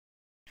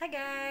Hi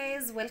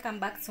guys, welcome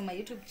back to my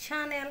YouTube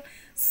channel.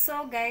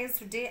 So guys,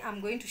 today I'm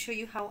going to show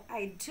you how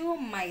I do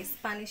my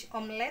Spanish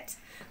omelette.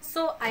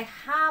 So I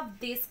have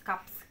this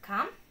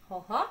capsicum,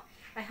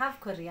 I have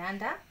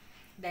coriander,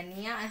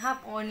 dania, I have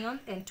onion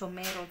and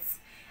tomatoes.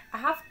 I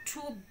have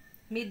 2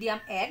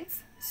 medium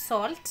eggs,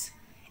 salt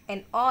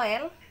and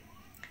oil.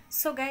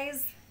 So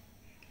guys,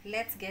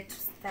 let's get to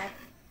start.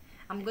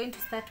 I'm going to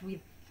start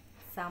with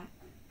some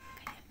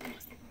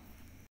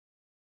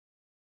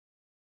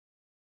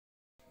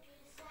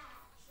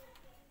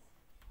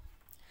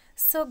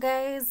So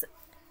guys,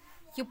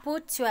 you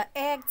put your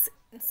eggs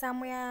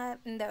somewhere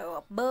in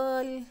the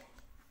bowl,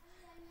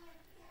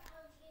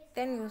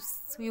 then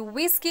you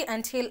whisk it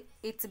until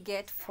it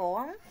get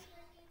formed.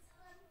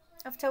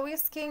 After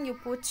whisking, you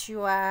put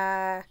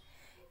your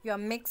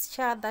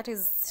mixture, that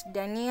is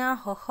dania,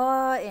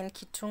 hoho and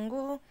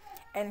kitungu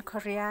and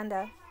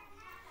coriander.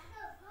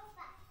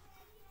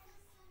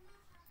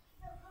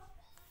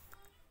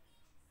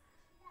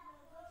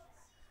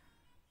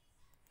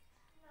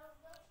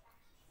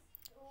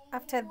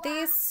 After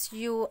this,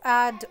 you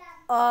add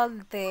all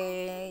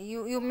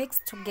you mix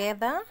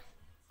together.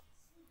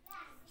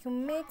 You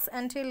mix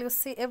until you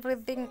see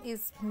everything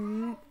is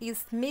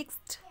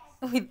mixed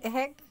with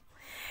egg.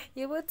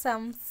 You put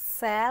some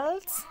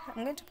salt.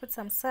 I'm going to put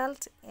some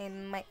salt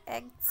in my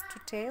eggs to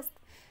taste.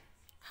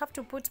 Have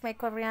to put my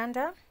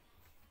coriander,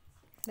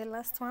 the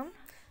last one.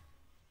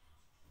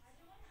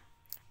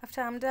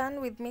 After I'm done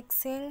with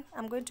mixing,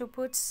 I'm going to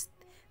put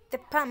the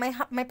pan.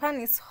 My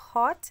pan is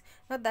hot,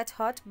 not that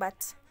hot,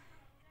 but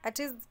at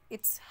least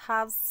it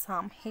has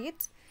some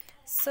heat.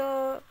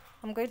 So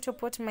I'm going to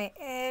put my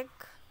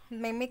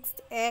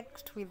mixed egg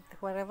with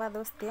whatever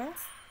those things.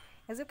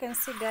 As you can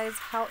see guys,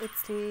 how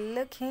it's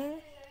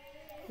looking.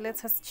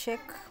 Let us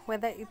check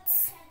whether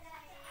it's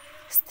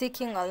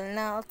sticking or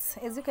not.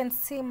 As you can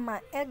see,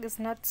 my egg is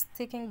not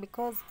sticking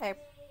because I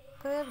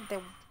put the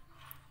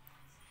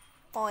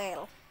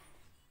oil.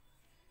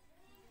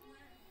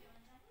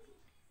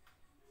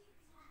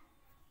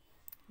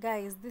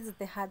 Guys, this is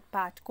the hard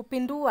part,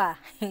 kupindua.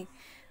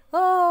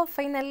 Oh,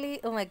 finally,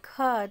 oh my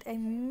god, I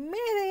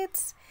made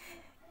it.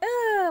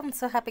 I'm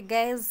so happy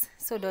guys,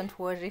 so don't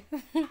worry.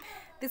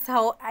 This is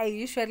how I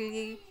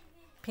usually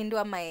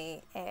pindua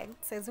my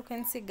eggs. As you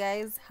can see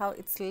guys, how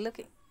it's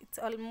looking, it's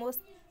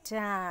almost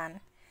done.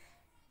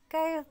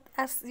 Guys,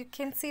 as you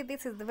can see,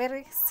 this is a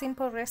very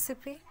simple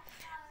recipe.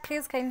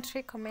 Please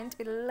kindly comment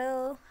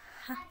below,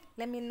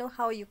 let me know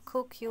how you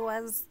cook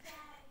yours.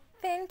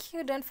 Thank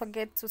you. Don't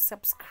forget to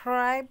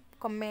subscribe,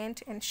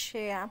 comment and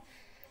share.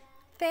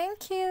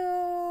 Thank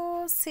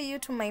you. See you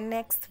to my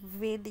next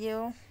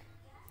video.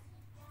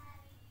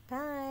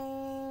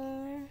 Bye.